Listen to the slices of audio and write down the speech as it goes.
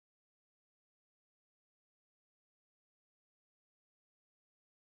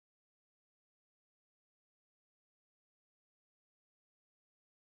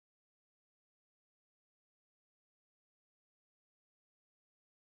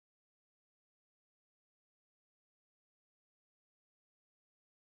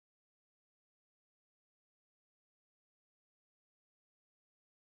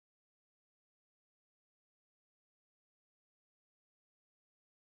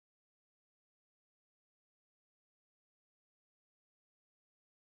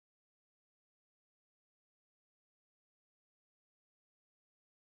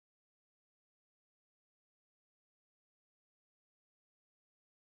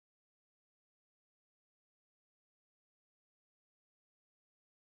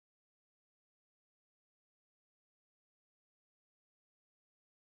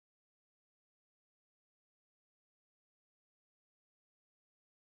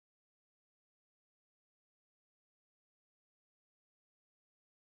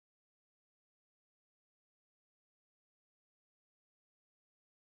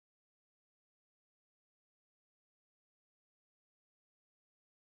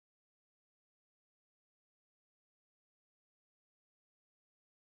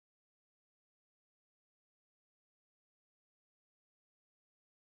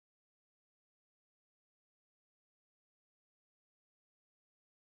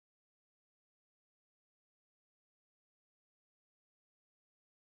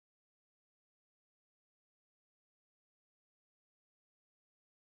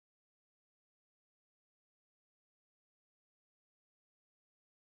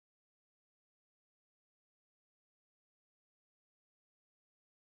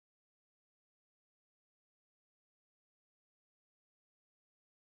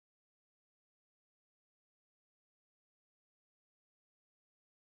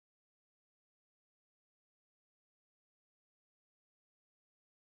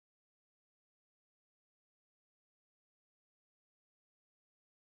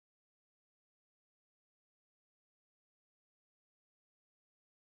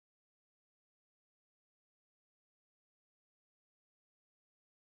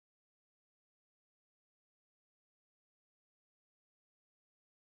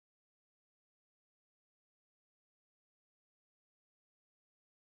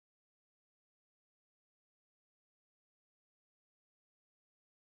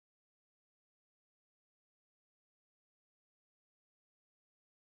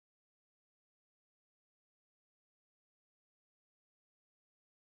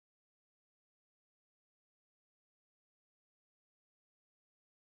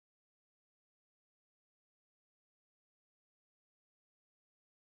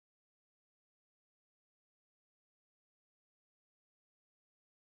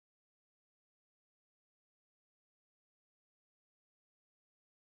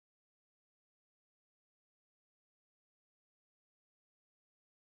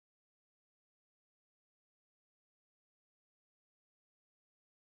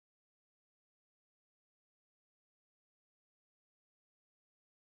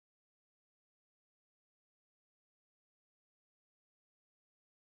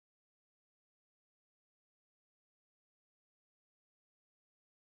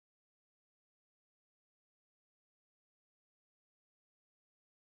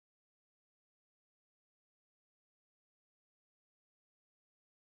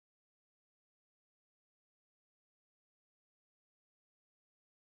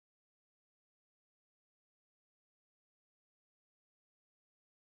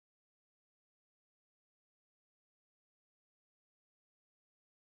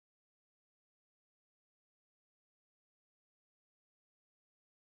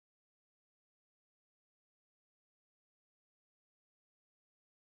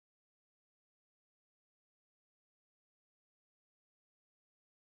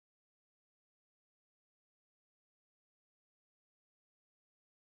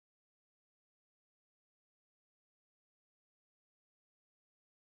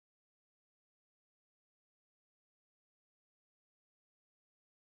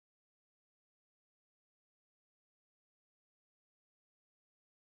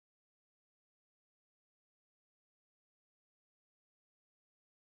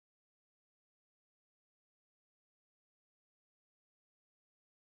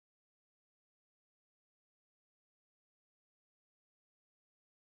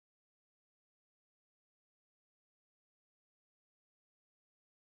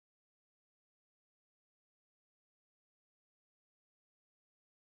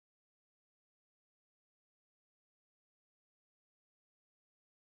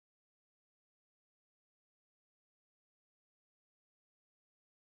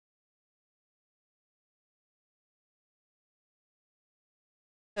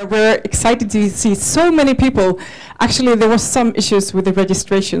We're excited to see so many people. Actually, there was some issues with the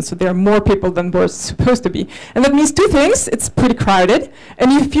registration, so there are more people than were supposed to be. And that means two things. It's pretty crowded.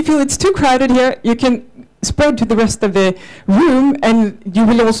 And if you feel it's too crowded here, you can spread to the rest of the room, and you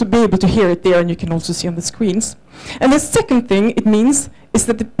will also be able to hear it there, and you can also see on the screens. And the second thing it means is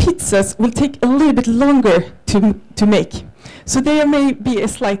that the pizzas will take a little bit longer to make. So there may be a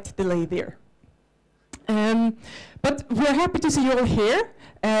slight delay there. But we're happy to see you all here.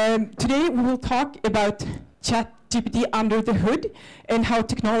 Today we will talk about ChatGPT under the hood and how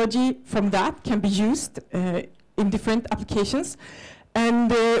technology from that can be used in different applications.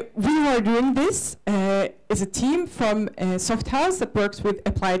 And we are doing this as a team from Softhouse that works with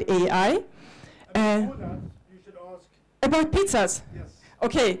applied AI. You should ask about pizzas? Yes.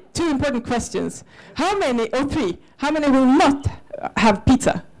 Okay, two important questions. How many, or three, how many will not have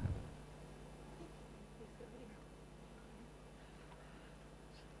pizza?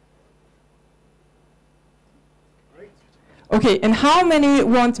 Okay, and how many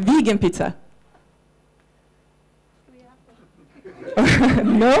want vegan pizza?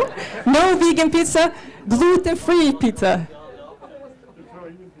 No? No vegan pizza, gluten-free pizza.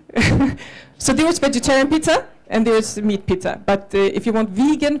 So there's vegetarian pizza and there's meat pizza. But if you want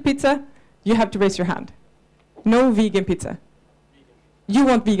vegan pizza, you have to raise your hand. No vegan pizza. You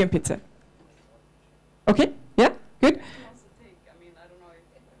want vegan pizza. Okay, yeah, good.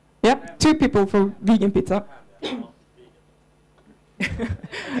 Yeah, two people for vegan pizza. I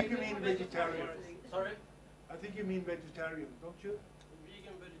think you mean vegetarian. Sorry? I think you mean vegetarian, don't you?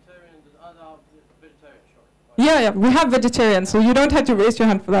 Vegan, vegetarian, the other vegetarian, sure. Yeah, we have vegetarian, so you don't have to raise your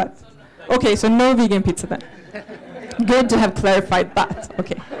hand for that. Okay, so no vegan pizza then. Good to have clarified that.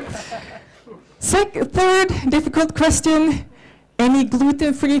 Okay. Third difficult question. Any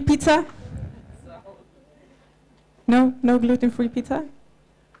gluten-free pizza? No gluten-free pizza?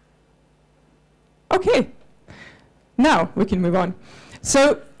 Okay. Now we can move on.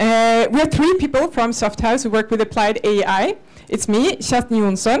 So we have three people from Softhouse who work with applied AI. It's me,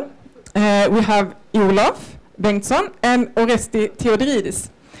 Johnsson. We have Olof, Bengtsson, and Oresti Theodoridis.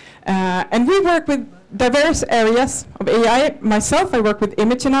 And we work with diverse areas of AI. Myself, I work with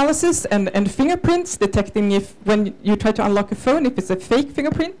image analysis and fingerprints, detecting if when you try to unlock a phone, if it's a fake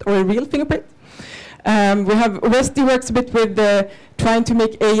fingerprint or a real fingerprint. We have Oresti works a bit with trying to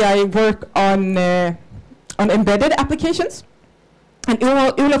make AI work on embedded applications. And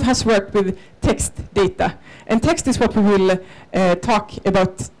Olof has worked with text data. And text is what we will talk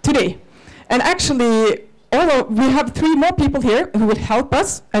about today. And actually, we have three more people here who will help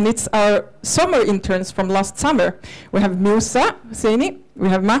us, and it's our summer interns from last summer. We have Musa Husseini, we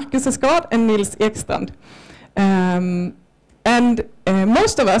have Marcus Eskard, and Nils Ekstrand.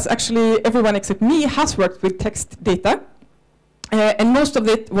 Most of us, actually everyone except me, has worked with text data. And most of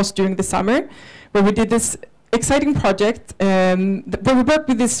it was during the summer, where we did this exciting project where we worked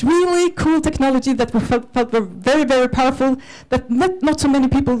with this really cool technology that we felt were very, very powerful, that not so many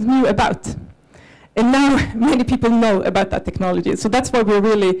people knew about. And now many people know about that technology. So that's why we're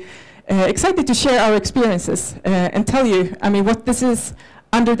really excited to share our experiences and tell you, what this is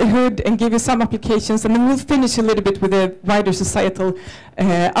under the hood and give you some applications. And then we'll finish a little bit with a wider societal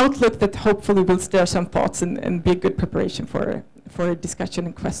outlook that hopefully will stir some thoughts and be a good preparation for a discussion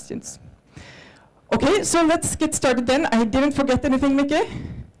and questions. Okay, so let's get started then. I didn't forget anything, Micke?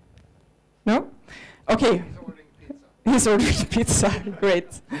 No? Okay. He's ordering pizza. Great.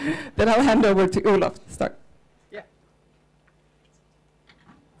 Then I'll hand over to Olof to start. Yeah.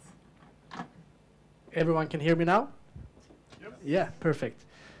 Everyone can hear me now? Yep. Yeah, perfect.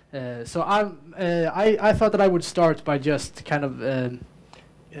 So I thought that I would start by just kind of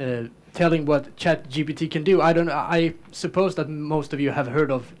telling what ChatGPT can do. I suppose that most of you have heard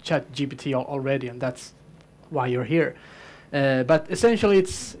of ChatGPT already, and that's why you're here. But essentially,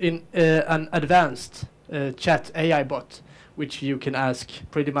 it's an advanced chat AI bot, which you can ask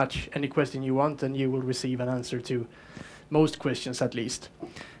pretty much any question you want, and you will receive an answer to most questions at least.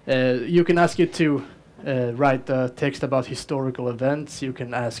 You can ask it to write a text about historical events. You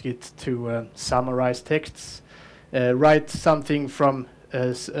can ask it to summarize texts, write something from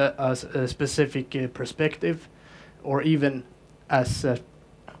a specific perspective, or even as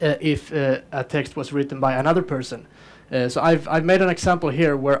if a text was written by another person. So I've made an example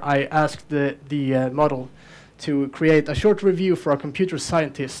here where I asked the model to create a short review for a computer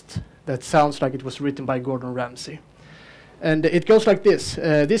scientist that sounds like it was written by Gordon Ramsay. And it goes like this.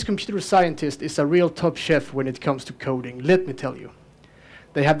 This computer scientist is a real top chef when it comes to coding, let me tell you.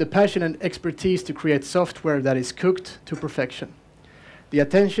 They have the passion and expertise to create software that is cooked to perfection. The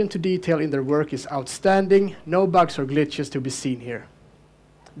attention to detail in their work is outstanding. No bugs or glitches to be seen here.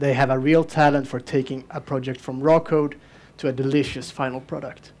 They have a real talent for taking a project from raw code to a delicious final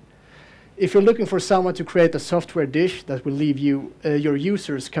product. If you're looking for someone to create a software dish that will leave you, your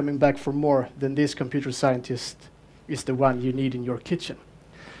users coming back for more, then this computer scientist is the one you need in your kitchen.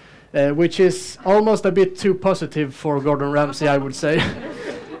 Which is almost a bit too positive for Gordon Ramsay, I would say.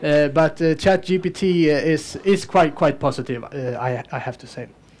 But ChatGPT is quite positive, I have to say.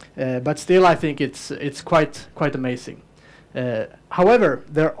 But still, I think it's quite amazing. However,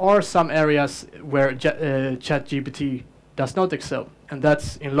 there are some areas where ChatGPT does not excel, and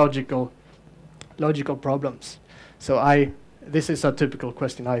that's in logical problems. So this is a typical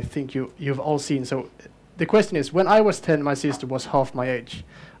question I think you've all seen. So the question is, when I was 10, my sister was half my age.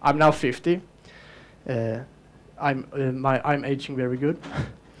 I'm now 50. I'm aging very good.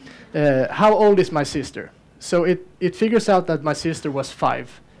 How old is my sister? So it figures out that my sister was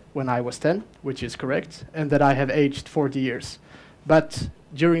 5 when I was 10, which is correct, and that I have aged 40 years. But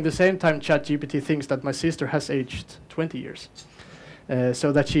during the same time, ChatGPT thinks that my sister has aged 20 years.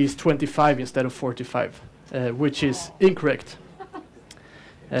 So that she's 25 instead of 45, which is incorrect.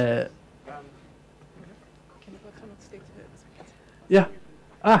 Yeah.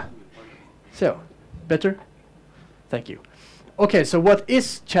 So, better? Thank you. Okay, so what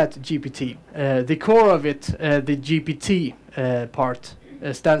is ChatGPT? The core of it, the GPT part,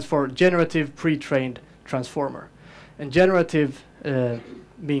 stands for Generative Pre-trained Transformer. And generative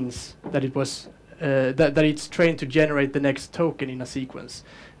means that it was that it's trained to generate the next token in a sequence.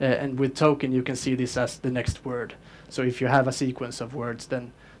 And with token, you can see this as the next word. So if you have a sequence of words,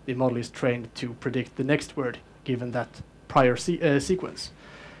 then the model is trained to predict the next word given that prior sequence.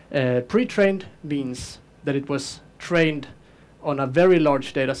 Pre-trained means that it was trained on a very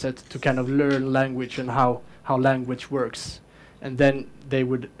large data set to kind of learn language and how language works. And then they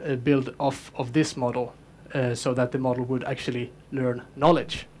would build off of this model so that the model would actually learn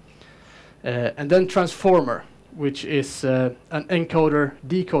knowledge. And then transformer, which is an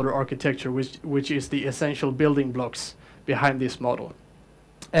encoder-decoder architecture, which is the essential building blocks behind this model.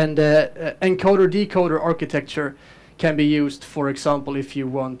 And encoder-decoder architecture can be used, for example, if you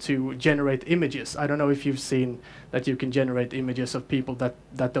want to generate images. I don't know if you've seen that you can generate images of people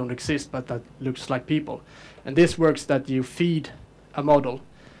that don't exist, but that looks like people. And this works that you feed a model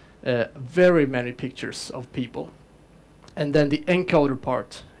very many pictures of people. And then the encoder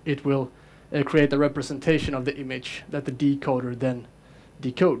part, it will create a representation of the image that the decoder then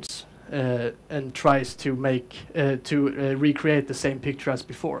decodes and tries to make recreate the same picture as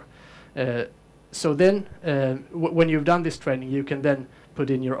before. So then, when you've done this training, you can then put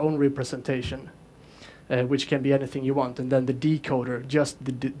in your own representation, which can be anything you want, and then the decoder, just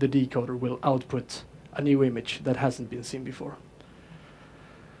the decoder, will output a new image that hasn't been seen before.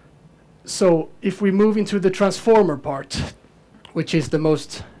 So if we move into the transformer part, which is the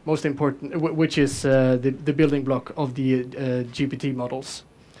most important, which is the building block of the GPT models,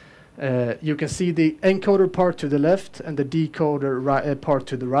 you can see the encoder part to the left and the decoder part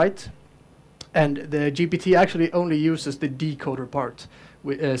to the right. And the GPT actually only uses the decoder part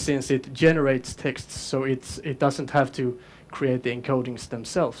since it generates texts, so it doesn't have to create the encodings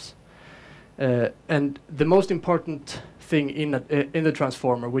themselves. And the most important thing in the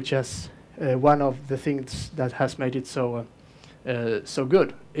transformer, which has one of the things that has made it so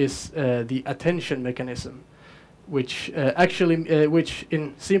good, is the attention mechanism, which which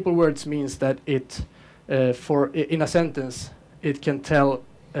in simple words means that it, in a sentence, it can tell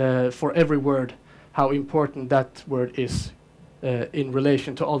for every word how important that word is in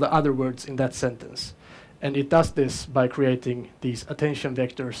relation to all the other words in that sentence. And it does this by creating these attention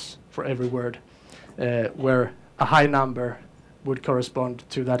vectors for every word, where a high number would correspond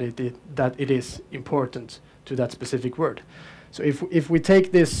to that it is important to that specific word. So if we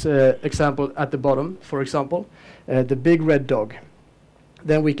take this example at the bottom, for example, the big red dog,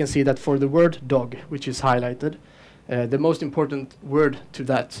 then we can see that for the word dog, which is highlighted, the most important word to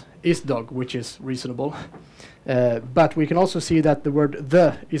that is dog, which is reasonable. But we can also see that the word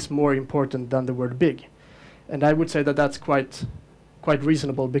the is more important than the word big. And I would say that that's quite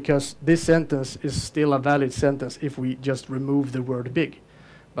reasonable, because this sentence is still a valid sentence if we just remove the word big.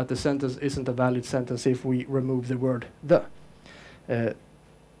 But the sentence isn't a valid sentence if we remove the word the.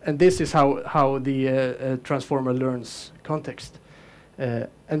 And this is how the transformer learns context. And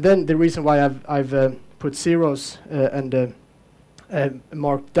then the reason why I've put zeros and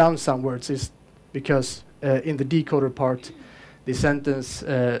marked down some words is because in the decoder part, the sentence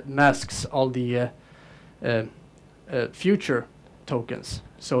masks all the future tokens,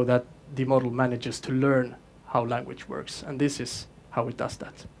 so that the model manages to learn how language works, and this is how it does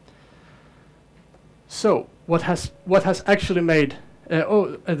that. So what has actually made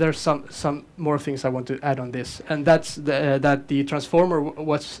There's some more things I want to add on this, and that's that the transformer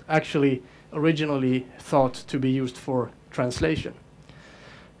was actually originally thought to be used for translation,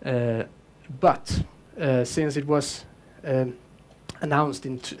 but since it was announced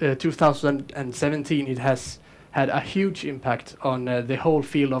in 2017, it has had a huge impact on the whole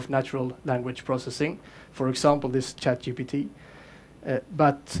field of natural language processing. For example, this ChatGPT.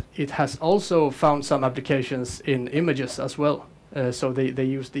 But it has also found some applications in images as well. So they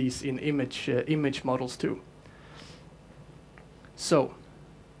use these in image models too. So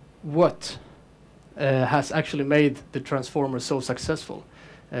what has actually made the transformer so successful?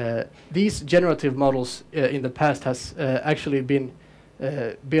 These generative models in the past has actually been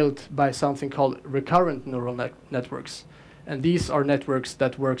built by something called recurrent neural networks. And these are networks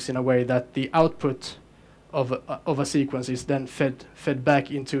that works in a way that the output of a sequence is then fed back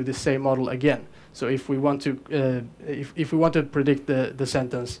into the same model again. So if we want to if we want to predict the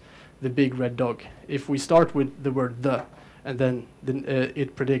sentence, the big red dog, if we start with the word the, and then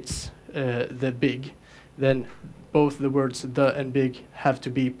it predicts the big, then both the words the and big have to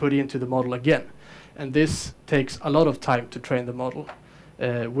be put into the model again, and this takes a lot of time to train the model,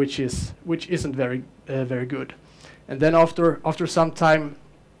 which isn't very good. And then after some time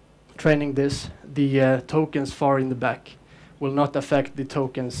training this, the tokens far in the back will not affect the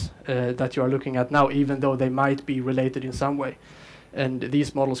tokens that you are looking at now, even though they might be related in some way. And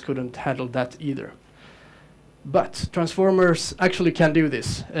these models couldn't handle that either. But transformers actually can do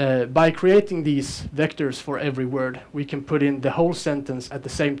this. By creating these vectors for every word, we can put in the whole sentence at the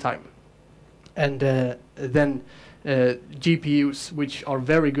same time. And then GPUs, which are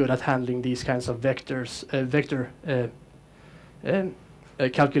very good at handling these kinds of vector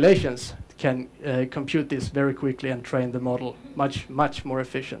calculations, can compute this very quickly and train the model much more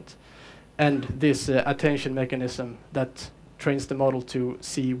efficient. And this attention mechanism that trains the model to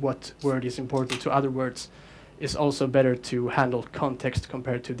see what word is important to other words is also better to handle context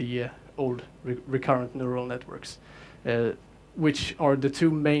compared to the old recurrent neural networks, which are the two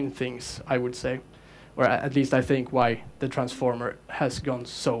main things, I would say, or at least I think why the transformer has gone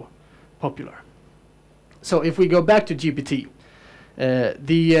so popular. So if we go back to GPT,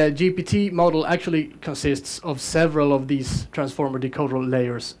 the GPT model actually consists of several of these transformer decoder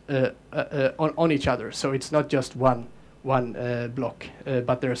layers on each other. So it's not just one block,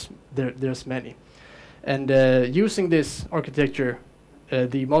 but there's many. And using this architecture,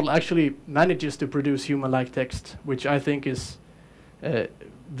 the model actually manages to produce human-like text, which I think is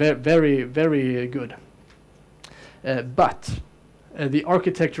very good. But the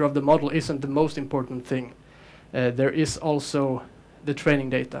architecture of the model isn't the most important thing. There is also the training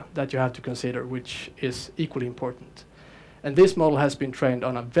data that you have to consider, which is equally important. And this model has been trained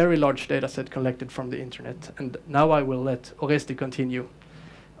on a very large data set collected from the internet. And now I will let Oresti continue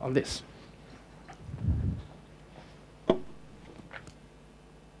on this. Can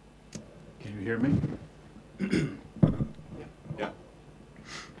you hear me? Yeah.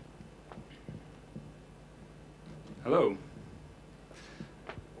 Hello.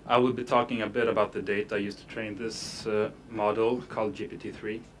 I will be talking a bit about the data used to train this model called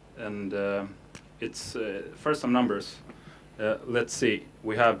GPT-3. And it's first some numbers. Let's see.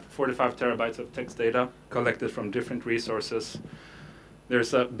 We have 45 terabytes of text data collected from different resources.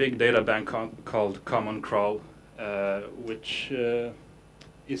 There's a big data bank called Common Crawl, which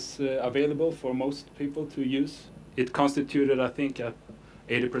is available for most people to use. It constituted, I think,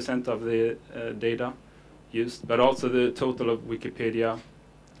 80% of the data used, but also the total of Wikipedia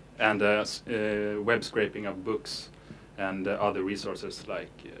and web scraping of books and other resources like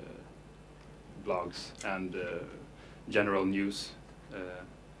blogs and general news.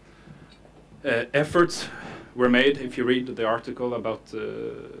 Efforts were made, if you read the article about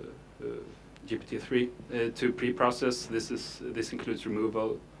GPT-3, to pre-process. This includes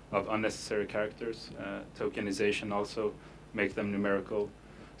removal of unnecessary characters, tokenization also, make them numerical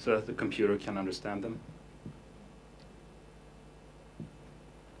so that the computer can understand them.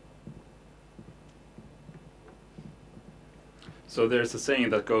 So there's a saying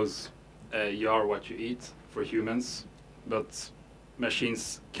that goes, you are what you eat for humans, but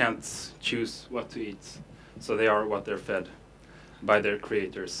machines can't choose what to eat. So they are what they're fed by their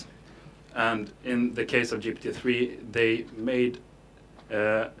creators. And in the case of GPT-3, they made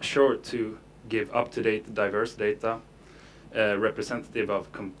sure to give up-to-date diverse data, representative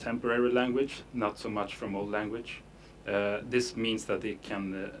of contemporary language, not so much from old language. This means that they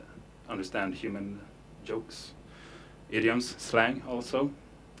can understand human jokes, idioms, slang also.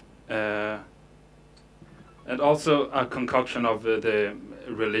 And also a concoction of the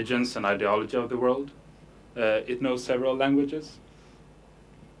religions and ideology of the world. It knows several languages,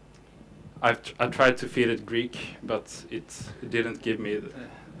 I tried to feed it Greek, but it didn't give me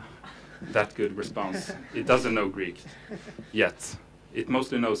that good response. It doesn't know Greek yet. It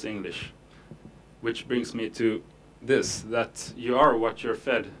mostly knows English, which brings me to this, that you are what you're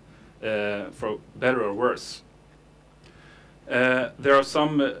fed, for better or worse. There are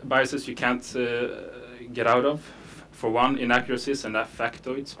some biases you can't get out of. For one, inaccuracies and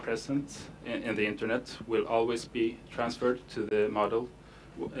factoids present in the internet will always be transferred to the model.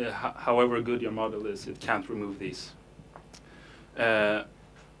 However good your model is, it can't remove these.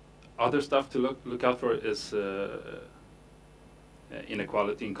 Other stuff to look out for is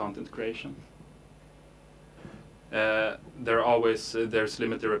inequality in content creation. There's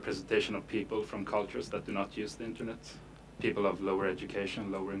limited representation of people from cultures that do not use the internet, people of lower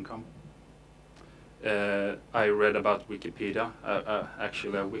education, lower income. I read about Wikipedia,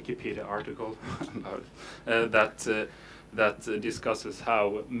 actually a Wikipedia article about that discusses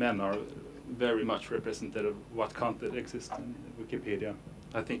how men are very much represented of what content exists in Wikipedia.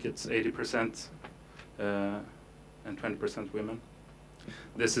 I think it's 80% and 20% women.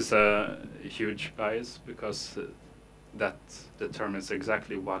 This is a huge bias because that determines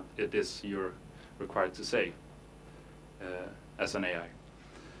exactly what it is you're required to say as an AI.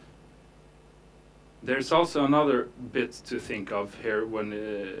 There's also another bit to think of here,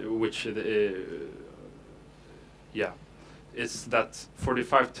 is that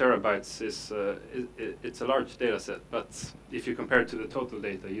 45 terabytes is it's a large data set, but if you compare it to the total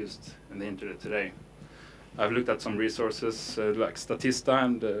data used in the internet today, I've looked at some resources like Statista,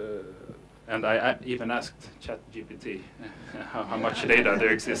 and I even asked ChatGPT how much data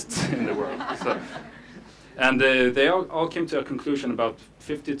there exists in the world. So, and they all came to a conclusion about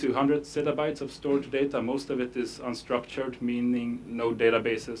 50 to 100 zettabytes of stored data. Most of it is unstructured, meaning no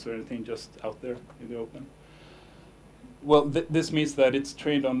databases or anything, just out there in the open. Well, this means that it's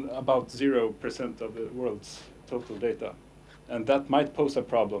trained on about 0% of the world's total data, and that might pose a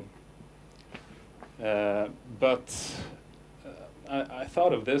problem. But I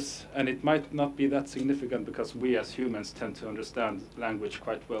thought of this, and it might not be that significant because we as humans tend to understand language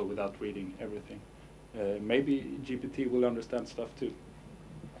quite well without reading everything. Maybe GPT will understand stuff too.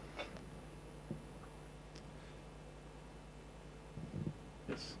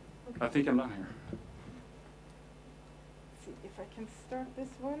 Yes, I think I'm done here. See if I can start this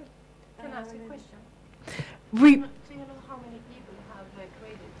one. Can I ask a question? We Do you know how many people have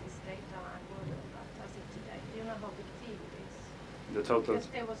created this data and worked on that as of today? Do you know how big team it is? The total. Because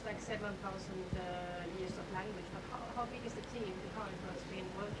there was like 7,000 years of language, but how big is the team behind what's been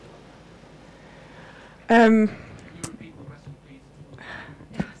working on that? Can you repeat the question, please?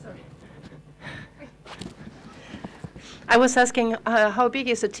 Sorry. I was asking how big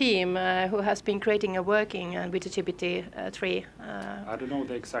is the team who has been creating a working with the GPT-3? I don't know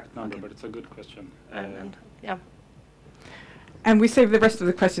the exact number, but it's a good question. Yeah. And we save the rest of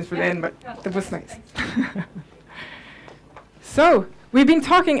the questions for the end, but that was nice. So, we've been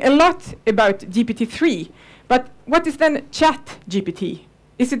talking a lot about GPT-3, but what is then ChatGPT?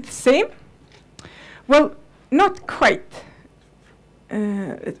 Is it the same? Well, not quite.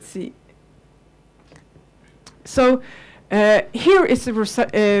 Let's see. So, here is a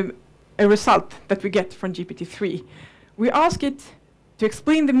result that we get from GPT-3. We ask it to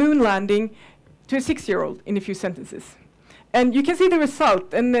explain the moon landing to a 6-year-old in a few sentences. And you can see the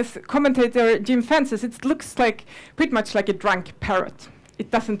result, and as commentator Jim Fenn says, it looks like pretty much like a drunk parrot.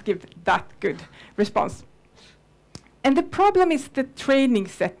 It doesn't give that good response. And the problem is the training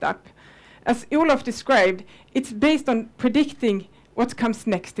setup. As Olof described, it's based on predicting what comes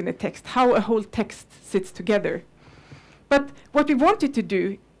next in a text, how a whole text sits together. But what we wanted to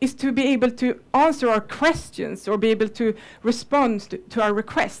do is to be able to answer our questions or be able to respond to our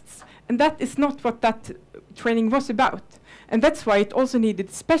requests. And that is not what that training was about. And that's why it also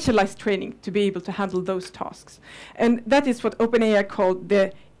needed specialized training to be able to handle those tasks. And that is what OpenAI called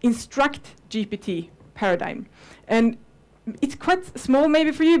the instruct GPT paradigm. And it's quite small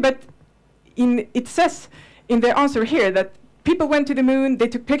maybe for you, but it says in the answer here that people went to the moon, they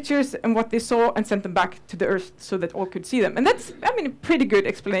took pictures and what they saw and sent them back to the Earth so that all could see them. And that's, I mean, a pretty good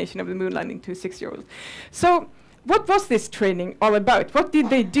explanation of the moon landing to a 6-year-old. So what was this training all about? What did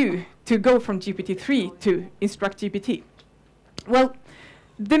they do to go from GPT-3 to instruct GPT? Well,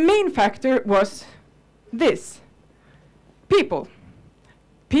 the main factor was this. People.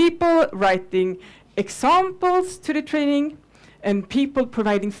 People writing examples to the training and people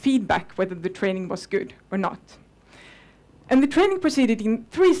providing feedback whether the training was good or not. And the training proceeded in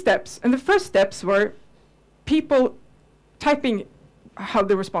 3 steps. And the first steps were people typing how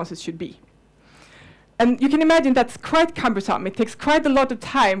the responses should be. And you can imagine that's quite cumbersome. It takes quite a lot of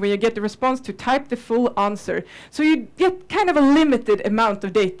time when you get the response to type the full answer. So you get kind of a limited amount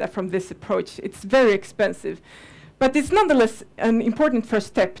of data from this approach. It's very expensive. But it's nonetheless an important first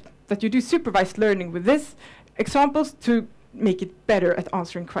step that you do supervised learning with these examples to make it better at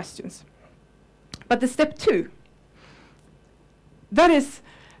answering questions. But the step 2, that is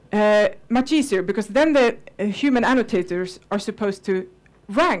much easier, because then the human annotators are supposed to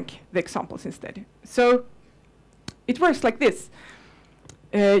rank the examples instead. So it works like this.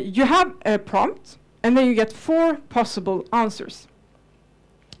 You have a prompt, and then you get 4 possible answers.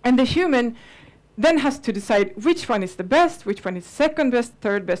 And the human then has to decide which one is the best, which one is second best,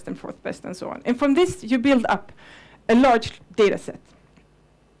 third best, and fourth best, and so on. And from this, you build up a large data set.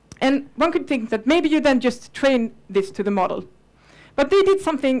 And one could think that maybe you then just train this to the model. But they did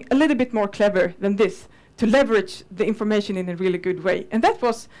something a little bit more clever than this to leverage the information in a really good way. And that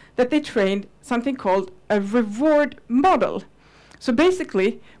was that they trained something called a reward model. So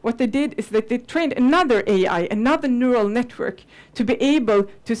basically, what they did is that they trained another AI, another neural network, to be able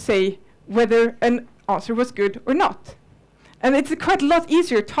to say whether an answer was good or not. And it's a quite a lot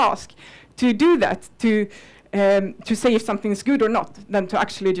easier task to do that, to say if something is good or not, than to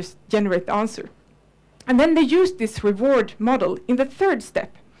actually just generate the answer. And then they used this reward model in the 3rd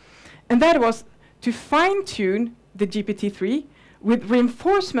step. And that was to fine-tune the GPT-3 with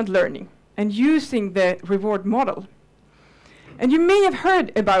reinforcement learning and using the reward model. And you may have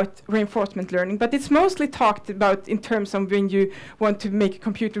heard about reinforcement learning, but it's mostly talked about in terms of when you want to make a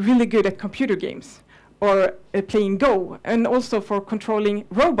computer really good at computer games, or playing Go, and also for controlling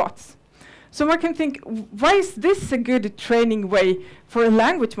robots. So one can think, why is this a good training way for a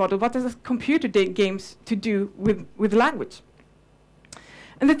language model? What does computer games to do with language?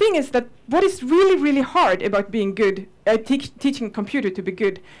 And the thing is that what is really, really hard about being good, teaching a computer to be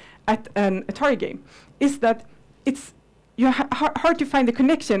good at an Atari game, is that it's hard to find the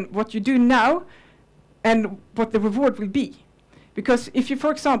connection, what you do now and what the reward will be. Because if you,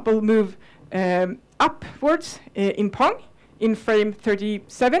 for example, move upwards in Pong in frame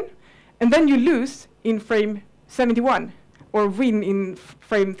 37, and then you lose in frame 71, or win in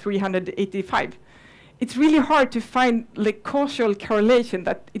frame 385, it's really hard to find the causal correlation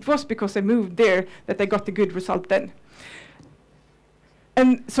that it was because I moved there that I got a good result then.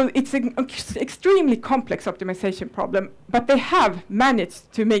 And so it's an extremely complex optimization problem, but they have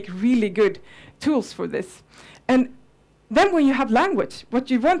managed to make really good tools for this. And then when you have language, what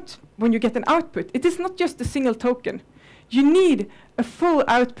you want when you get an output, it is not just a single token. You need a full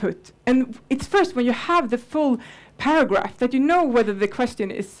output. And it's first when you have the full paragraph that you know whether the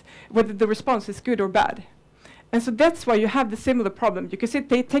question is, whether the response is good or bad. And so that's why you have the similar problem. You can say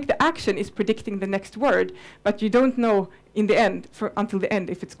they take the action is predicting the next word, but you don't know in the end, until the end,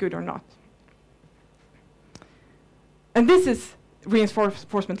 if it's good or not. And this is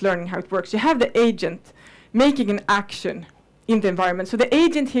reinforcement learning, how it works. You have the agent making an action in the environment. So the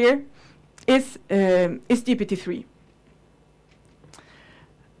agent here is GPT-3.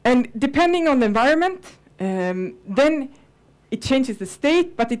 And depending on the environment, then it changes the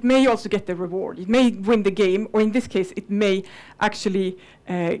state, but it may also get the reward. It may win the game, or in this case, it may actually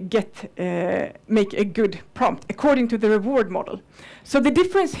make a good prompt according to the reward model. So the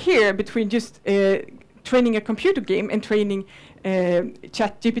difference here between just training a computer game and training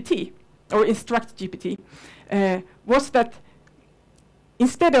ChatGPT or InstructGPT was that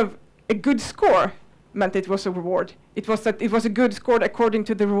instead of a good score meant it was a reward, it was that it was a good score according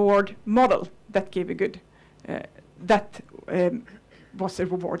to the reward model that gave a good was a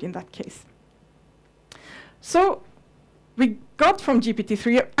reward in that case. So we got from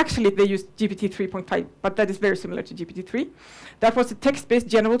GPT-3, actually they used GPT 3.5, but that is very similar to GPT-3. That was a text-based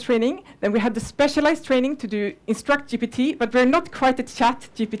general training. Then we had the specialized training to do InstructGPT, but we're not quite at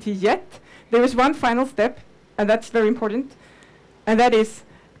ChatGPT yet. There is one final step, and that's very important, and that is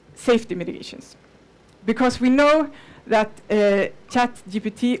safety mitigations. Because we know that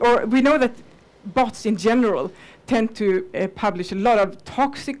ChatGPT, or we know that bots in general tend to publish a lot of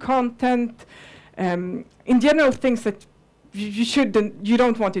toxic content, in general things that you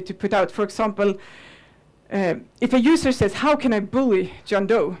don't want it to put out. For example, if a user says, "How can I bully John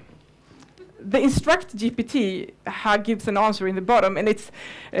Doe?" the InstructGPT gives an answer in the bottom, and it's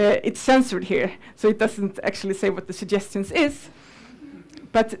censored here, so it doesn't actually say what the suggestions is.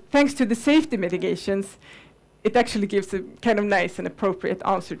 But thanks to the safety mitigations, it actually gives a kind of nice and appropriate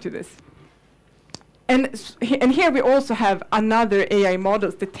answer to this. And here we also have another AI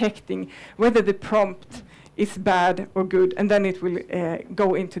models detecting whether the prompt is bad or good, and then it will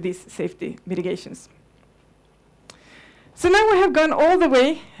go into these safety mitigations. So now we have gone all the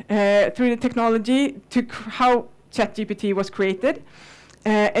way through the technology to how ChatGPT was created.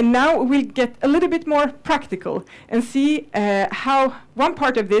 And now we'll get a little bit more practical and see how one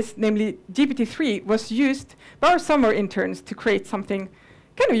part of this, namely GPT-3, was used by our summer interns to create something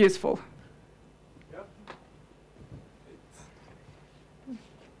kind of useful. Yep.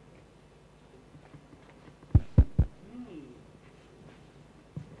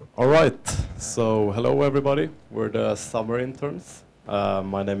 All right, so hello everybody. We're the summer interns.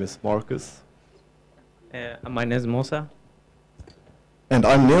 My name is Marcus. My name is Mosa. And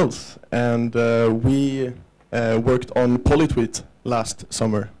I'm Nils, and we worked on Polytweet last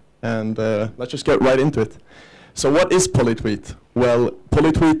summer. And let's just get right into it. So what is Polytweet? Well,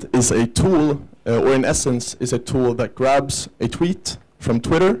 Polytweet is a tool, or in essence, is a tool that grabs a tweet from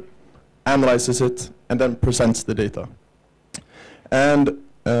Twitter, analyzes it, and then presents the data. And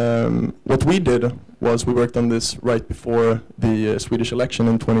what we did was we worked on this right before the Swedish election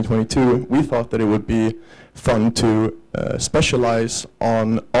in 2022. We thought that it would be fun to specialize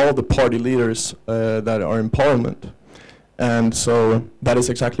on all the party leaders that are in parliament. And so that is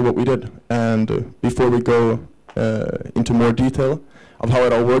exactly what we did. And before we go into more detail of how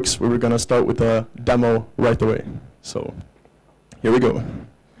it all works, we were going to start with a demo right away. So here we go.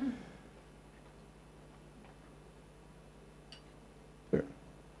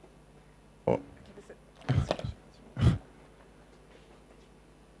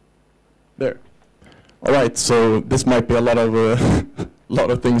 There. All right, so this might be a lot of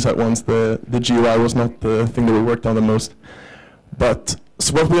lot of things at once. The GUI was not the thing that we worked on the most. But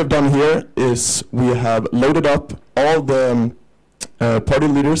so what we have done here is we have loaded up all the party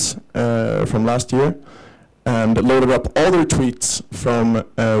leaders from last year and loaded up all their tweets from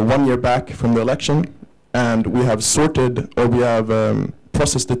 1 year back from the election. And we have sorted, or we have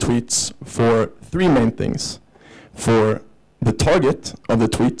processed the tweets for three main things. For the target of the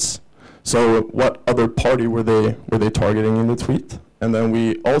tweets, so what other party were they targeting in the tweet? And then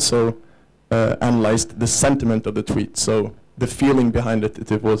we also analyzed the sentiment of the tweet, so the feeling behind it,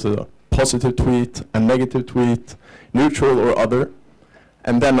 if it was a positive tweet, a negative tweet, neutral or other.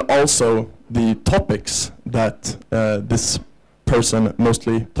 And then also the topics that this person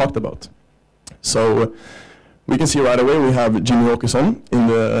mostly talked about. So we can see right away we have Jimmy Åkesson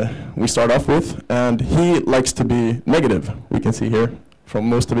we start off with, and he likes to be negative, we can see here from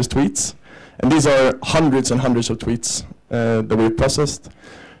most of his tweets. And these are hundreds and hundreds of tweets that we've processed.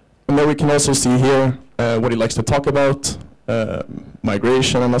 And then we can also see here what he likes to talk about,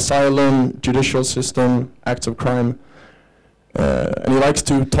 migration and asylum, judicial system, acts of crime. And he likes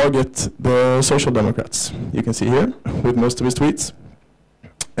to target the Social Democrats, you can see here, with most of his tweets.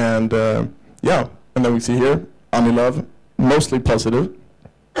 And yeah, and then we see here, Annie Love, mostly positive.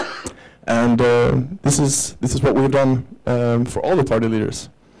 And this is what we've done for all the party leaders.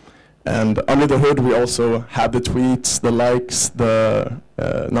 And under the hood, we also have the tweets, the likes, the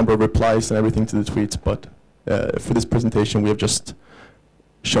number of replies and everything to the tweets. But for this presentation, we have just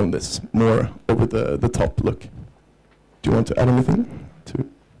shown this more over the top look. Do you want to add anything to?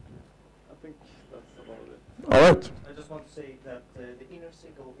 I think that's about it. All right. I just want to say that the inner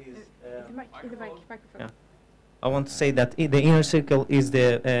circle is. Microphone. Yeah. I want to say that the inner circle is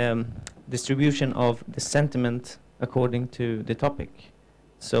the distribution of the sentiment according to the topic.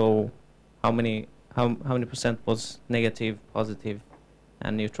 So, how many percent was negative, positive,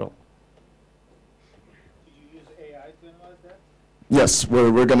 and neutral? Did you use AI to analyze that? Yes,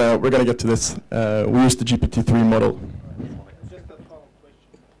 we're gonna get to this. We used the GPT-3 model. Just a follow-up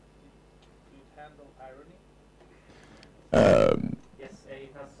question. Did it handle irony? Yes,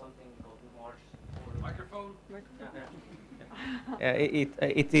 it has something called Marsh. Microphone.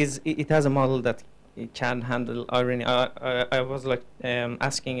 It has a model that it can handle irony. I was like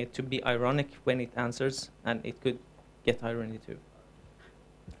asking it to be ironic when it answers, and it could get irony too.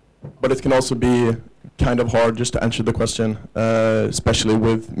 But it can also be kind of hard just to answer the question, especially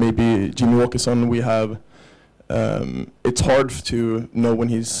with maybe Jimmy Åkesson. We have it's hard to know when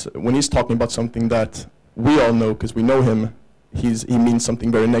he's talking about something that we all know because we know him. He means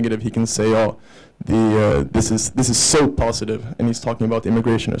something very negative. He can say, "Oh, this is so positive," and he's talking about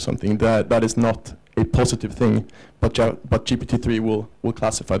immigration or something. That is not a positive thing, but GPT-3 will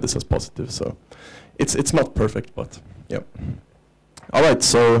classify this as positive. So it's not perfect, but yeah. All right,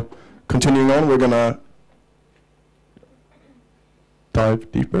 so continuing on, we're gonna dive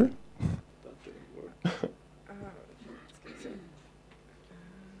deeper.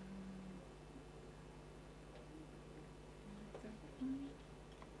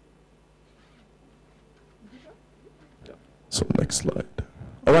 So next slide.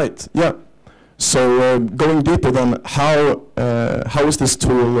 All right, yeah. So going deeper then, how is this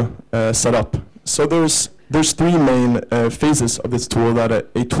tool set up? So there's three main phases of this tool that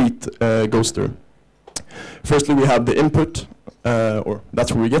a tweet goes through. Firstly, we have the input, or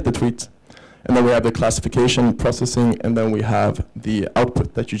that's where we get the tweet. And then we have the classification, processing, and then we have the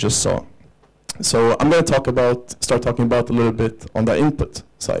output that you just saw. So I'm going to start talking about a little bit on the input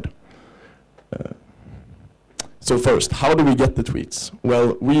side. So first, how do we get the tweets?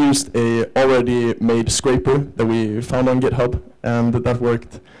 Well, we used a already made scraper that we found on GitHub, and that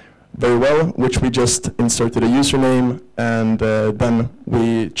worked very well, which we just inserted a username, and then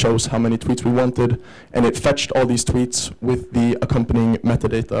we chose how many tweets we wanted, and it fetched all these tweets with the accompanying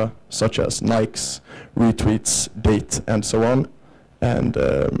metadata, such as likes, retweets, date, and so on. And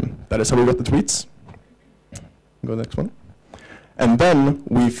that is how we got the tweets. Go to the next one. And then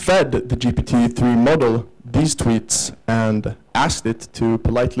we fed the GPT-3 model these tweets and asked it to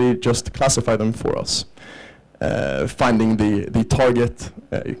politely just classify them for us. Finding the target,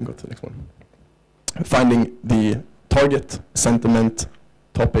 you can go to the next one. Finding the target, sentiment,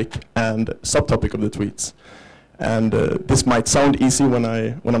 topic, and subtopic of the tweets. And this might sound easy when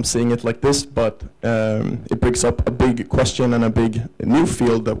I'm saying it like this, but it brings up a big question and a big new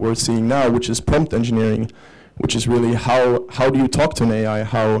field that we're seeing now, which is prompt engineering, which is really how do you talk to an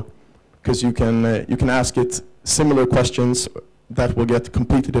AI? Because you can ask it similar questions that will get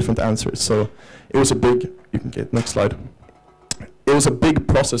completely different answers. So it was a big, you can get next slide. It was a big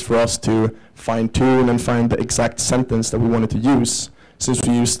process for us to fine tune and find the exact sentence that we wanted to use, since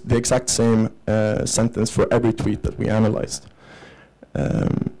we used the exact same sentence for every tweet that we analyzed.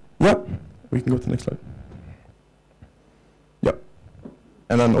 Yeah, we can go to the next slide. Yeah,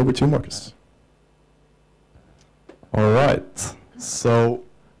 and then over to you, Marcus. All right, so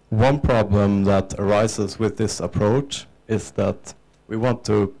one problem that arises with this approach is that we want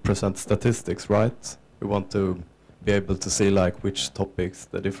to present statistics, right? We want to be able to see like which topics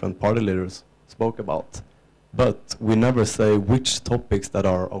the different party leaders spoke about. But we never say which topics that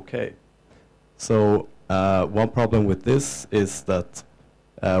are okay. So one problem with this is that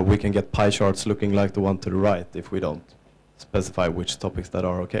we can get pie charts looking like the one to the right if we don't specify which topics that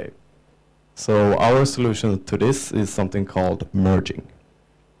are okay. So our solution to this is something called merging.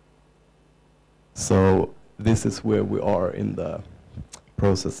 So this is where we are in the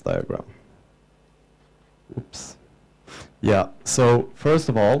process diagram. Oops. Yeah, so first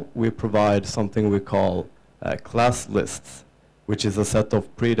of all, we provide something we call class lists, which is a set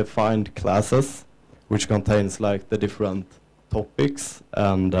of predefined classes, which contains like the different topics.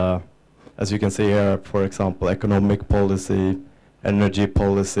 And as you can see here, for example, economic policy, energy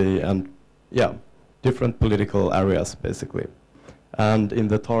policy, and yeah, different political areas, basically. And in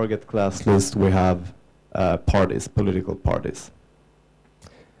the target class list, we have parties, political parties.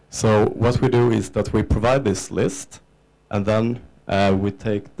 So what we do is that we provide this list, and then we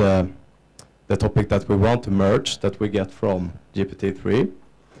take the topic that we want to merge that we get from GPT-3,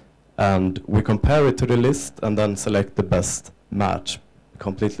 and we compare it to the list and then select the best match,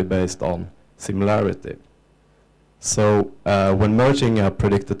 completely based on similarity. So when merging a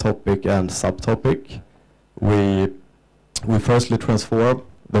predicted topic and subtopic, we firstly transform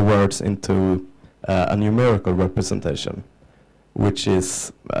the words into a numerical representation, which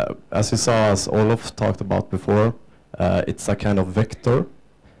is, as you saw, as Olof talked about before, it's a kind of vector.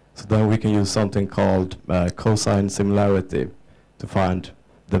 So then we can use something called cosine similarity to find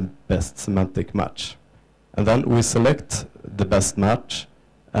the best semantic match. And then we select the best match,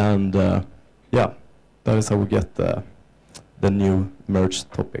 and yeah, that is how we get the new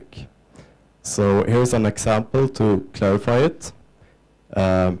merged topic. So here's an example to clarify it.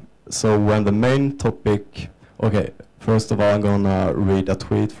 So when the main topic, okay, first of all, I'm gonna read a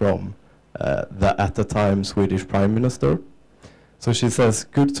tweet from the at the time Swedish Prime Minister. So she says,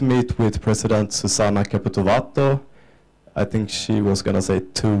 "Good to meet with President Susanna Capitovato." I think she was gonna say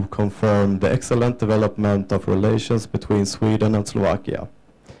to confirm the excellent development of relations between Sweden and Slovakia.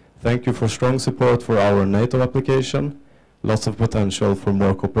 Thank you for strong support for our NATO application. Lots of potential for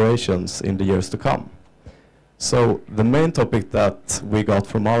more cooperations in the years to come. So the main topic that we got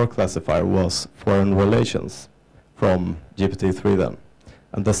from our classifier was foreign relations from GPT-3 then.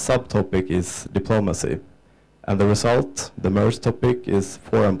 And the subtopic is diplomacy. And the result, the merged topic, is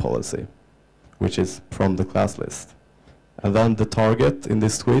foreign policy, which is from the class list. And then the target in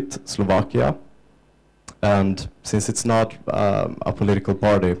this tweet, Slovakia. And since it's not a political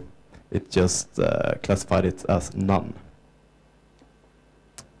party, it just classified it as none.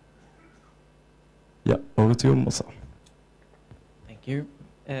 Yeah, over to you, Mosa. Thank you.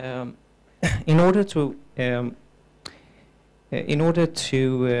 In order to in order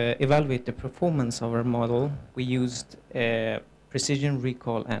to evaluate the performance of our model, we used precision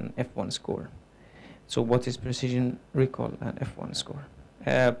recall and F1 score. So what is precision recall and F1 score?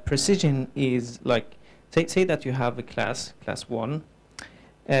 Precision is like, say that you have a class 1,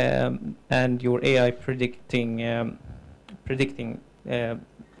 and your AI predicting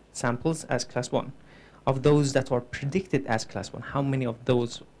samples as class 1. Of those that are predicted as class 1, how many of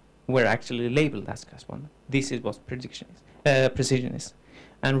those were actually labeled as class 1? This is what precision is.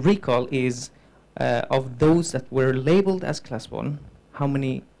 And recall is of those that were labeled as class 1, how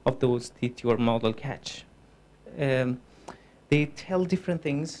many of those did your model catch? They tell different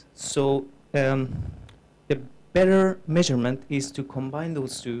things, so the better measurement is to combine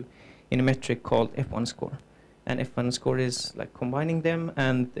those two in a metric called F1 score. And F1 score is like combining them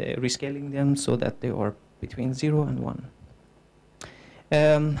and rescaling them so that they are between 0 and 1.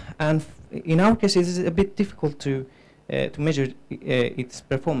 And in our case, it is a bit difficult to measure its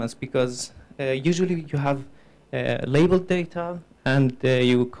performance because usually you have labeled data and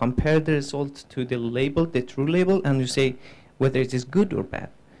you compare the result to the label, the true label, and you say whether it is good or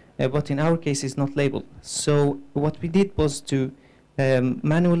bad. But in our case, it's not labeled. So what we did was to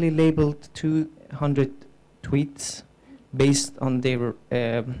manually label 200 tweets based on their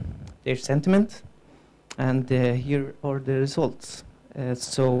sentiment, and here are the results.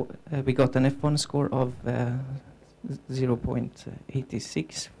 So we got an F1 score of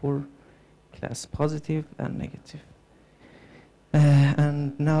 0.86 for class positive and negative.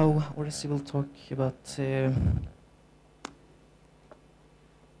 And now Orsi will talk about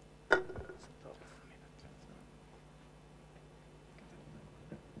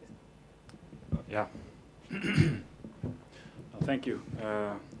yeah. Thank you.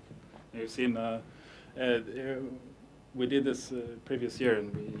 You've seen we did this previous year,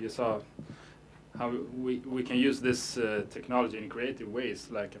 and you saw how we can use this technology in creative ways,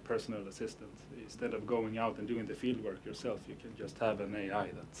 like a personal assistant. Instead of going out and doing the field work yourself, you can just have an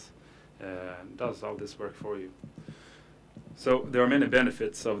AI that does all this work for you. So there are many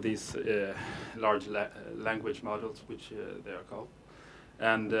benefits of these large language models, which they are called.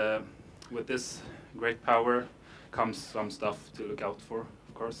 And with this great power comes some stuff to look out for,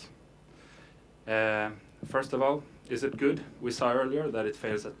 of course. First of all, is it good? We saw earlier that it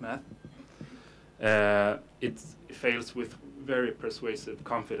fails at math. It fails with very persuasive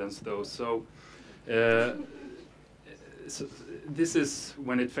confidence, though. So, so this is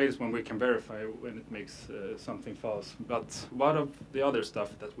when it fails, when we can verify when it makes something false. But what of the other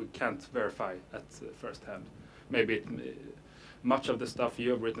stuff that we can't verify at first hand? Maybe much of the stuff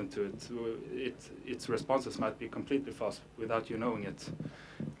you have written to it, its responses might be completely false without you knowing it.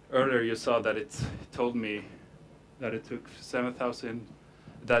 Earlier you saw that it told me that it took 7,000,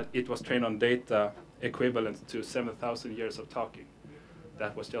 that it was trained on data equivalent to 7,000 years of talking.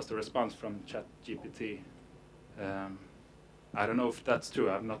 That was just a response from ChatGPT. I don't know if that's true.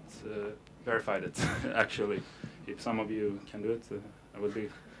 I've not verified it, actually. If some of you can do it, I would be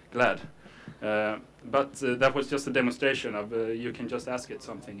glad. But that was just a demonstration of you can just ask it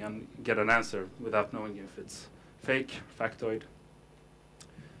something and get an answer without knowing if it's fake, factoid.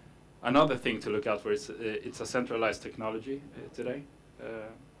 Another thing to look out for is it's a centralized technology today.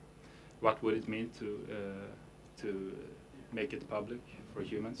 What would it mean to make it public for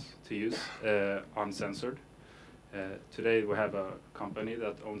humans to use uncensored? Today we have a company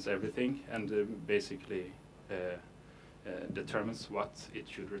that owns everything and basically determines what it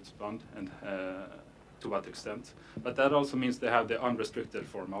should respond and to what extent. But that also means they have the unrestricted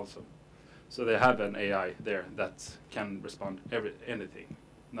form also. So they have an AI there that can respond anything,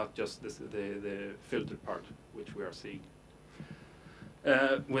 not just the filtered part, which we are seeing.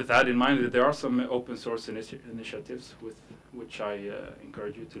 With that in mind, there are some open source initiatives which I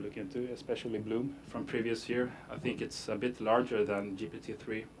encourage you to look into, especially Bloom from previous year. I think it's a bit larger than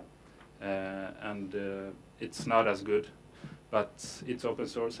GPT-3, and it's not as good, but it's open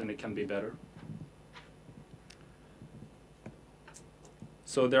source and it can be better.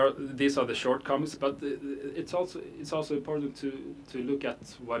 So these are the shortcomings, but it's also important to look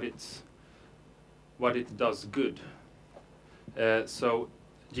at what it does good. So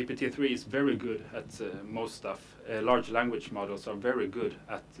GPT-3 is very good at most stuff. Large language models are very good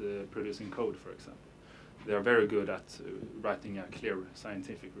at producing code, for example. They are very good at writing a clear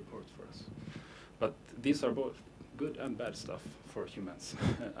scientific report for us. But these are both good and bad stuff for humans.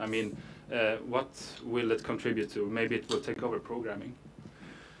 I mean, what will it contribute to? Maybe it will take over programming,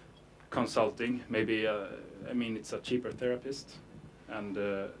 consulting. Maybe, I mean, it's a cheaper therapist and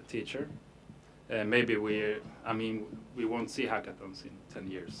teacher. Maybe we won't see hackathons in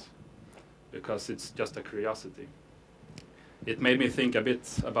 10 years because it's just a curiosity. it made me think a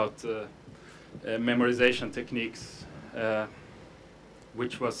bit about memorization techniques,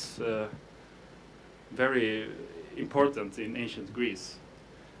 which was very important in ancient Greece.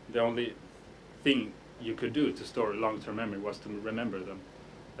 The only thing you could do to store long-term memory was to remember them.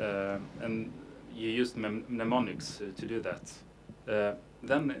 And you used mnemonics to do that.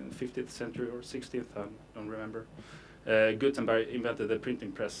 Then in the 15th century or 16th, I don't remember, Gutenberg invented the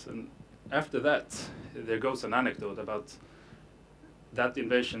printing press. And after that, there goes an anecdote about that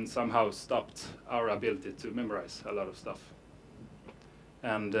invention somehow stopped our ability to memorize a lot of stuff.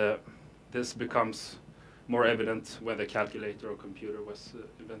 And this becomes more evident when the calculator or computer was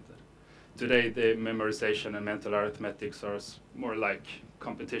invented. Today, the memorization and mental arithmetics are more like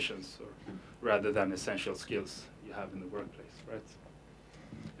competitions, or rather than essential skills you have in the workplace, right?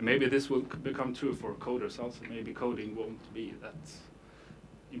 And maybe this will become true for coders also. Maybe coding won't be that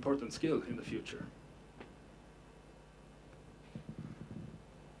important skill in the future.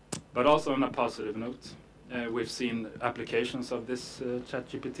 But also on a positive note, we've seen applications of this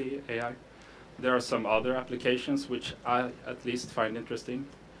ChatGPT AI. There are some other applications which I at least find interesting.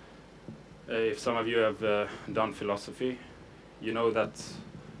 If some of you have done philosophy, you know that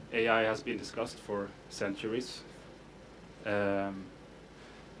AI has been discussed for centuries.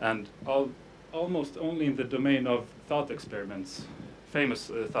 And almost only in the domain of thought experiments,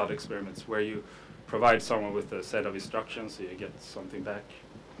 famous thought experiments, where you provide someone with a set of instructions so you get something back.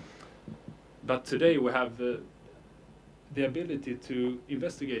 But today we have the ability to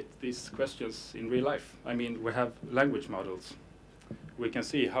investigate these questions in real life. I mean, we have language models. We can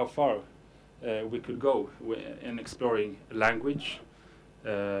see how far we could go in exploring language,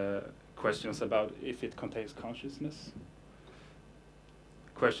 questions about if it contains consciousness,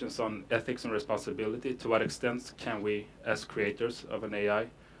 questions on ethics and responsibility. To what extent can we, as creators of an AI,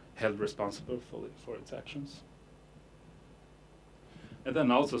 held responsible for its actions? And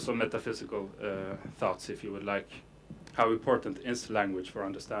then also some metaphysical thoughts, if you would like. How important is language for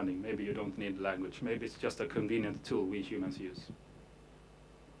understanding? Maybe you don't need language. Maybe it's just a convenient tool we humans use.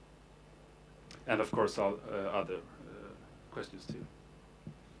 And of course, all other questions too.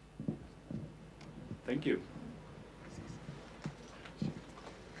 Thank you.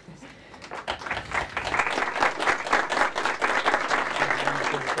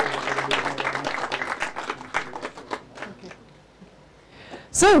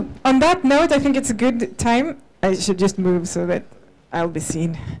 So, on that note, I think it's a good time. I should just move so that I'll be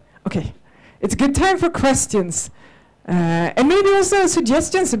seen. Okay, it's a good time for questions. And maybe also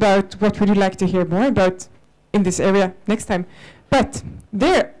suggestions about what would you like to hear more about in this area next time. But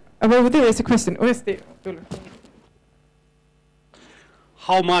there, over there is a question.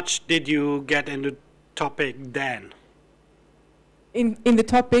 How much did you get into topic Dan? In the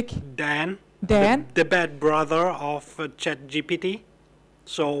topic? Dan. Dan? The bad brother of ChatGPT.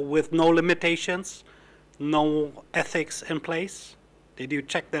 So with no limitations, no ethics in place. Did you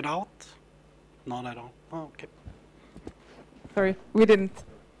check that out? Not at all. Oh, okay. Sorry, we didn't.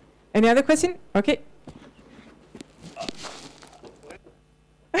 Any other question? Okay.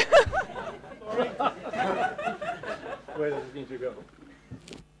 Where does it need to go?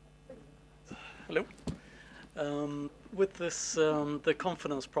 Hello. With this, the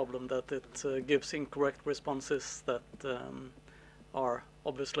confidence problem that it gives incorrect responses that are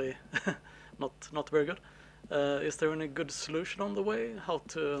obviously not very good. Is there any good solution on the way? How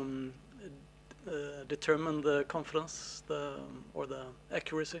to determine the confidence or the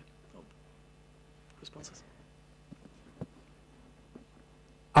accuracy of responses?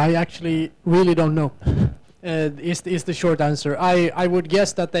 I actually really don't know. Is the short answer. I would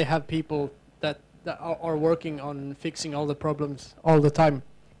guess that they have people that are working on fixing all the problems all the time,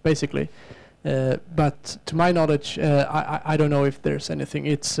 basically. But to my knowledge, I don't know if there's anything.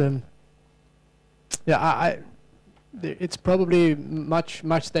 It's it's probably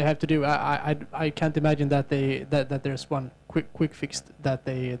much they have to do. I can't imagine that there's one quick fix that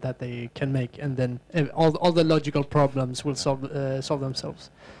they can make, and then all the logical problems will solve themselves.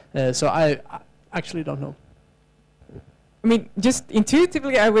 So I actually don't know. I mean, just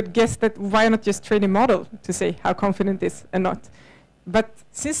intuitively, I would guess that why not just train a model to say how confident it is and not. But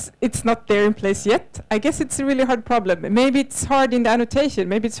since it's not there in place yet, I guess it's a really hard problem. Maybe it's hard in the annotation.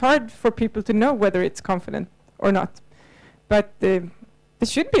 Maybe it's hard for people to know whether it's confident or not. But there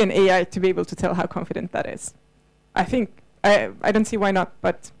should be an AI to be able to tell how confident that is. I think. I don't see why not,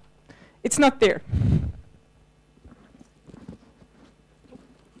 but it's not there.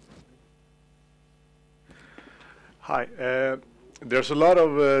 Hi. There's a lot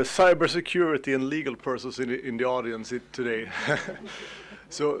of cybersecurity and legal persons in the audience today.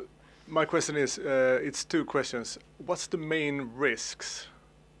 So My question is, it's two questions. What's the main risks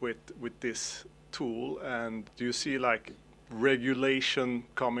with this tool, and do you see like regulation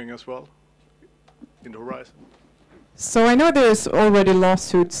coming as well in the horizon? So I know there's already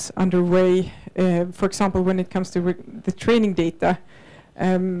lawsuits underway, for example, when it comes to the training data,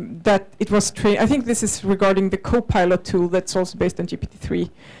 that it was trained. I think this is regarding the Copilot tool that's also based on GPT-3.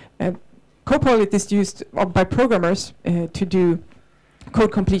 Copilot is used by programmers to do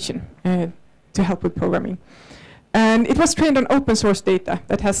code completion, to help with programming. And it was trained on open source data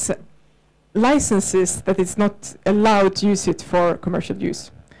that has licenses that it's not allowed to use it for commercial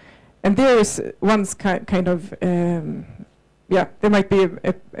use. And there is kind of, yeah, there might be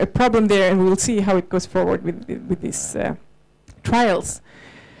a problem there, and we'll see how it goes forward with these trials.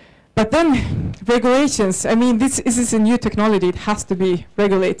 But then regulations, I mean, this is a new technology, it has to be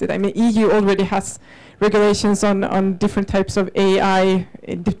regulated. I mean, EU already has regulations on different types of AI,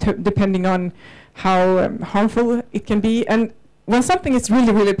 depending on how harmful it can be. And when something is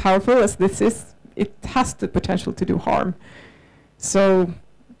really, really powerful, as this is, it has the potential to do harm. So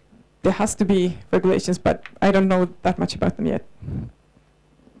there has to be regulations, but I don't know that much about them yet.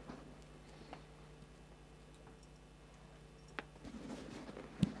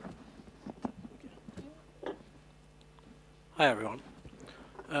 Hi everyone.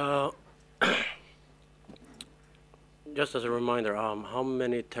 Just as a reminder, how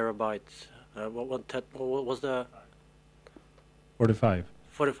many terabytes? What was the 45.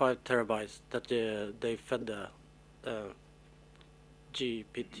 45 terabytes that they fed the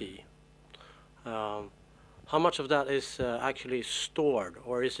GPT. How much of that is actually stored,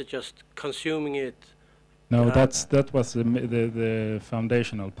 or is it just consuming it? No, that was the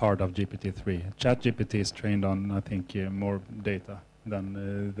foundational part of GPT-3. ChatGPT is trained on, I think, more data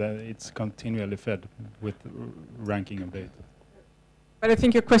than it's continually fed with ranking of data. But I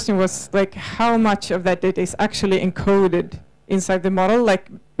think your question was like how much of that data is actually encoded inside the model, like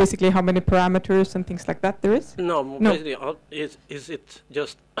basically how many parameters and things like that there is? No. Basically, is it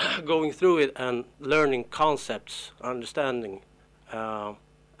just going through it and learning concepts, understanding,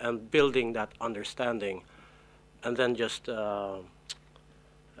 and building that understanding, and then just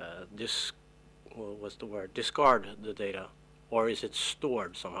discard the data, or is it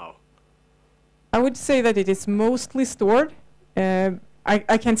stored somehow? I would say that it is mostly stored.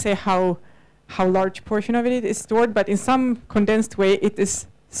 I can't say how large portion of it is stored, but in some condensed way it is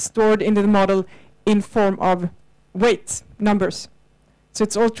stored into the model in form of weights, numbers. So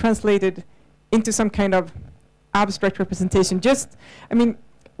it's all translated into some kind of abstract representation. I mean,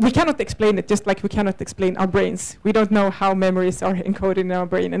 we cannot explain it, just like we cannot explain our brains. We don't know how memories are encoded in our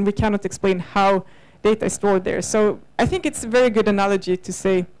brain, and we cannot explain how data is stored there. So I think it's a very good analogy to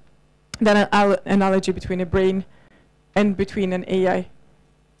say that an analogy between a brain and between an AI,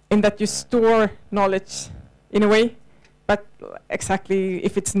 in that you store knowledge in a way, but exactly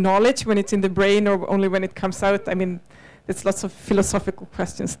if it's knowledge when it's in the brain or only when it comes out, I mean, there's lots of philosophical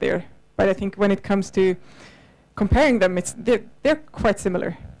questions there. But I think when it comes to comparing them, they're quite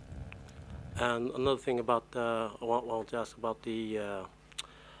similar. And another thing about I want to ask about the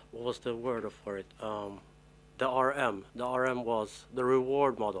what was the word for it? The RM. The RM was the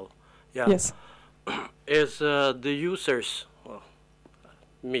reward model. Yeah. Yes. Is the users, well,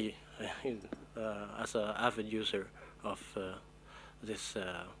 me, as an avid user of this,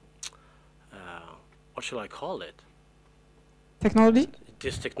 what shall I call it? Technology?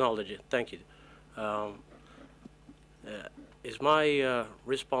 This technology. Thank you. Is my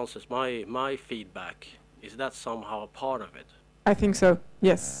responses, my feedback, is that somehow a part of it? I think so,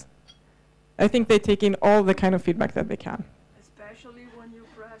 yes. I think they take in all the kind of feedback that they can. Especially when you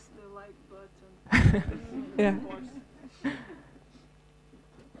press the like button. Yeah.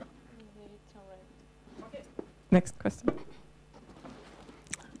 Next question.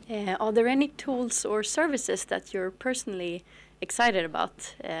 Are there any tools or services that you're personally excited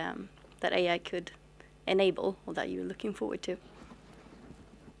about that AI could enable, or that you're looking forward to?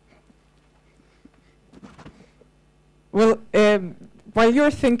 Well, while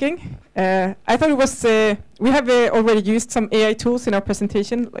you're thinking, I thought it was, we have already used some AI tools in our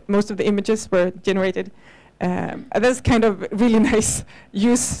presentation. Like most of the images were generated. And that's kind of really nice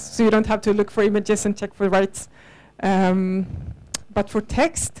use, so you don't have to look for images and check for rights. But for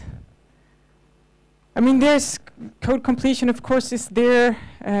text, I mean, there's code completion, of course, is there,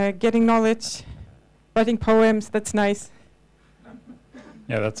 getting knowledge, writing poems, that's nice.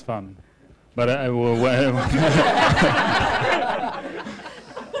 Yeah, that's fun. But I will.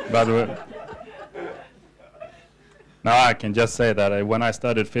 No, I can just say that when I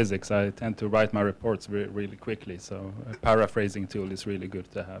studied physics, I tend to write my reports really quickly. So a paraphrasing tool is really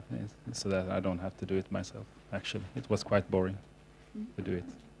good to have, so that I don't have to do it myself. Actually, it was quite boring to do it.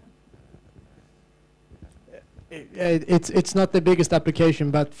 It's not the biggest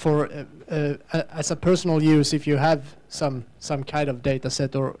application, but for as a personal use, if you have some kind of data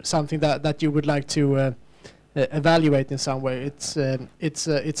set or something that you would like to evaluate in some way, it's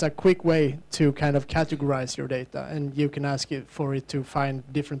a quick way to kind of categorize your data, and you can ask it for it to find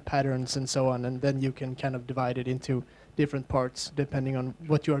different patterns and so on, and then you can kind of divide it into different parts depending on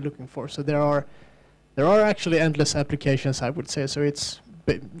what you are looking for. So there are actually endless applications, I would say. So it's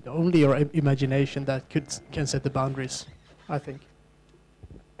only your imagination that can set the boundaries, I think.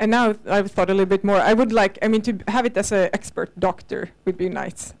 And now I've thought a little bit more. I would like, I mean, to have it as an expert doctor would be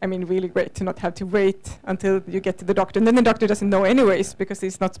nice. I mean, really great to not have to wait until you get to the doctor, and then the doctor doesn't know anyways because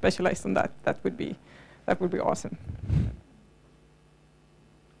he's not specialized on that. That would be awesome.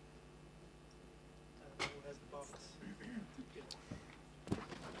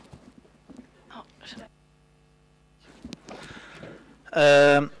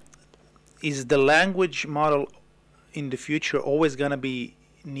 Is the language model in the future always going to be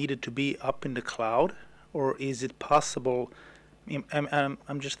needed to be up in the cloud, or is it possible?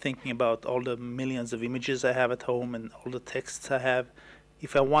 I'm just thinking about all the millions of images I have at home and all the texts I have.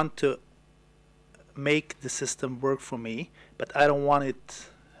 If I want to make the system work for me, but I don't want it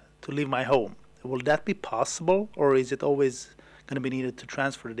to leave my home, will that be possible, or is it always going to be needed to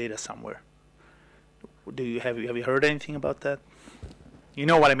transfer the data somewhere? Have you heard anything about that? You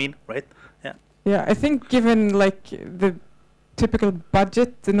know what I mean, right? Yeah. Yeah, I think given like the typical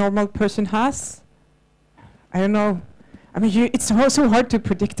budget the normal person has, I don't know. I mean, it's so hard to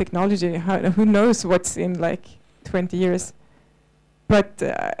predict technology. Who knows what's in like 20 years? But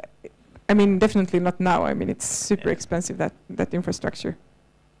I mean, definitely not now. I mean, it's super expensive, that infrastructure.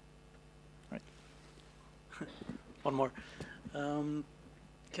 Right. One more.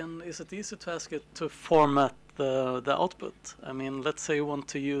 Is it easy to ask it to format the output? I mean, let's say you want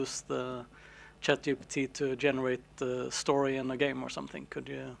to use the ChatGPT to generate the story in a game or something. Could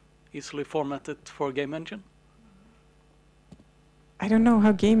you easily format it for a game engine? I don't know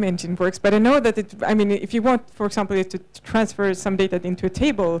how game engine works, but I know that I mean, if you want, for example, to transfer some data into a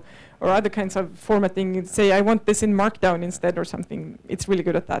table or other kinds of formatting, say I want this in Markdown instead or something, it's really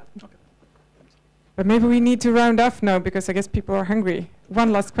good at that. Okay. But maybe we need to round off now because I guess people are hungry.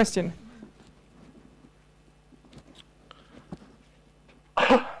 One last question.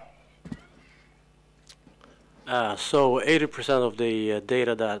 So 80% of the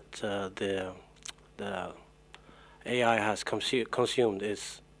data that the AI has consumed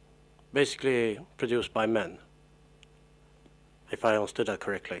is basically produced by men, if I understood that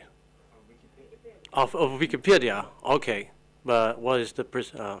correctly. Of Wikipedia, okay. But what is the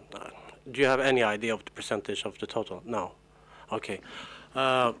do you have any idea of the percentage of the total? No. Okay.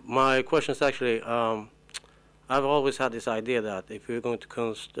 My question is actually, I've always had this idea that if we're going to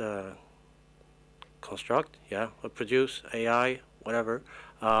construct, or produce AI, whatever,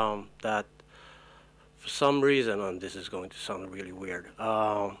 that for some reason, and this is going to sound really weird,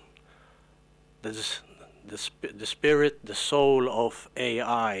 the spirit, the soul of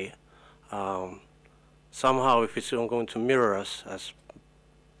AI, somehow, if it's going to mirror us as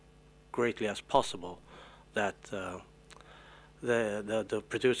greatly as possible, that the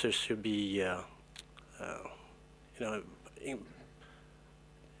producers should be,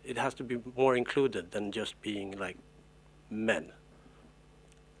 it has to be more included than just being like men.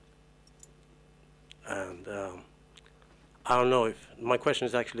 And I don't know if my question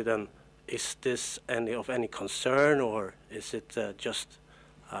is actually then, is this of any concern, or is it just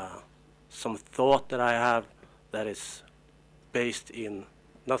some thought that I have that is based in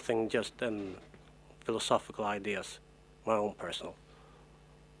nothing, just in philosophical ideas, my own personal?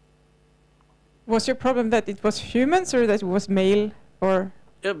 Was your problem that it was humans or that it was male or?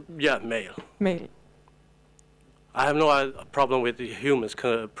 Yeah, male. Male. I have no problem with the humans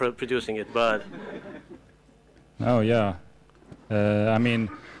producing it, but. Oh yeah, I mean,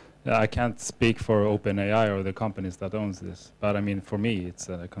 I can't speak for OpenAI or the companies that owns this, but I mean, for me, it's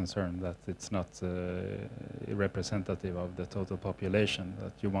a concern that it's not representative of the total population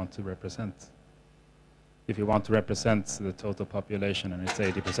that you want to represent. If you want to represent the total population and it's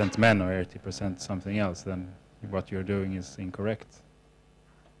 80% men or 80% something else, then what you're doing is incorrect.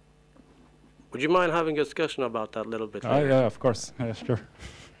 Would you mind having a discussion about that a little bit later? Yeah, of course. Yeah, sure.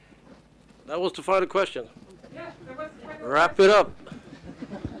 That was the final question. Yeah, that was the final Wrap it up.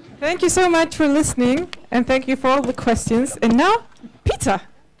 Thank you so much for listening, and thank you for all the questions. And now, pizza.